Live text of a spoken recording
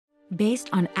based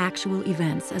on actual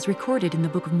events as recorded in the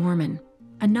Book of Mormon,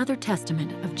 another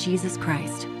testament of Jesus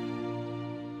Christ.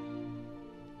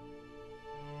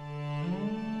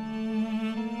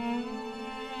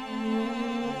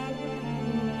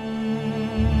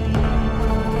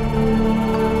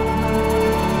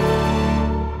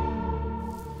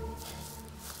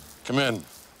 Come in.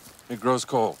 It grows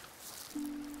cold.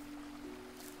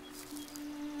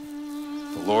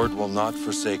 The Lord will not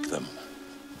forsake them.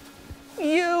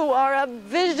 You are a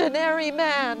visionary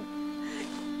man.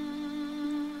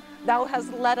 Thou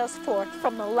hast led us forth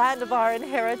from the land of our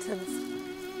inheritance.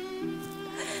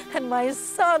 And my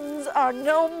sons are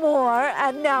no more,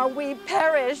 and now we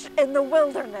perish in the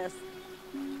wilderness.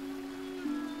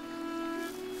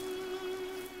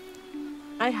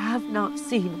 I have not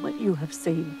seen what you have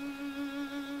seen.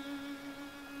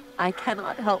 I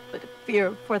cannot help but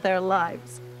fear for their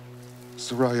lives.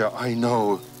 Sariah, I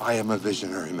know I am a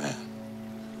visionary man.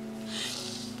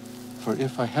 For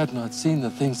if I had not seen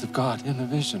the things of God in a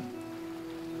vision,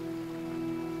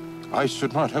 I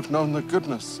should not have known the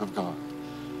goodness of God,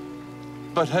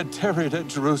 but had tarried at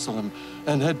Jerusalem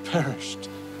and had perished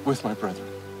with my brethren.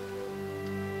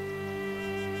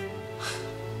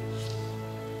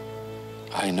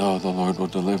 I know the Lord will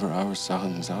deliver our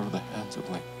sons out of the hands of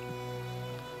Laman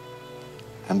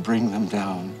and bring them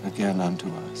down again unto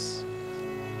us.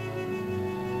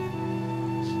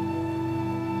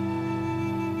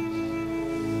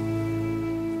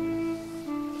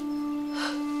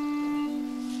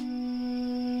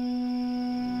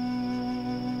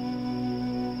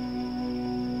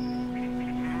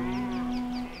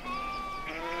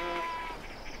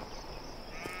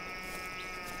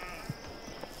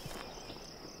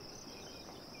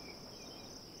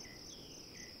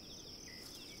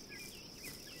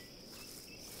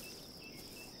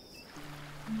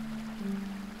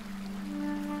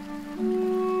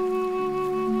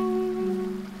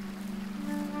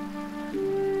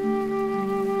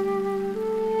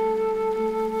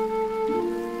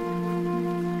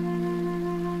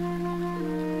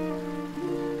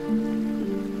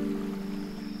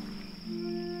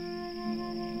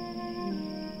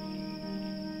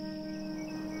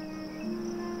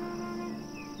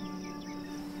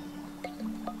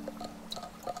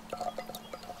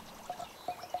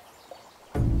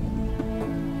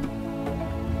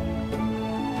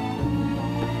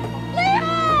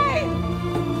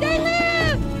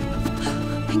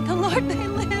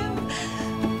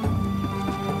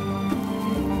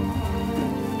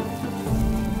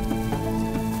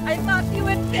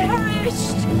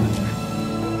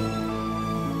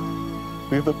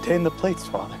 We've obtained the plates,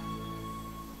 Father.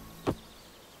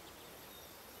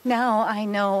 Now I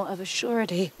know of a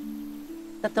surety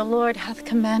that the Lord hath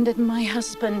commanded my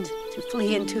husband to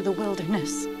flee into the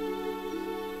wilderness.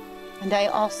 And I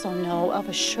also know of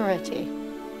a surety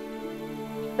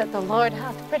that the Lord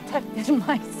hath protected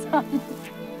my sons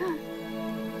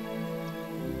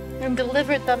and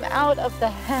delivered them out of the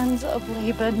hands of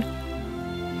Laban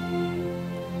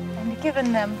and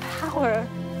given them power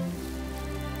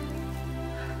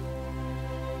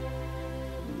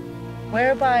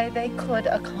whereby they could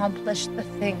accomplish the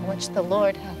thing which the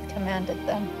Lord hath commanded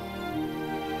them.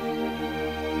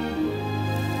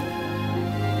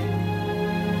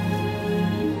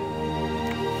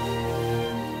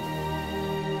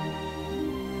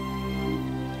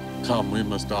 Come, we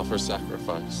must offer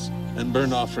sacrifice and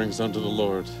burn offerings unto the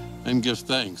Lord and give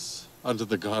thanks unto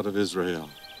the God of Israel.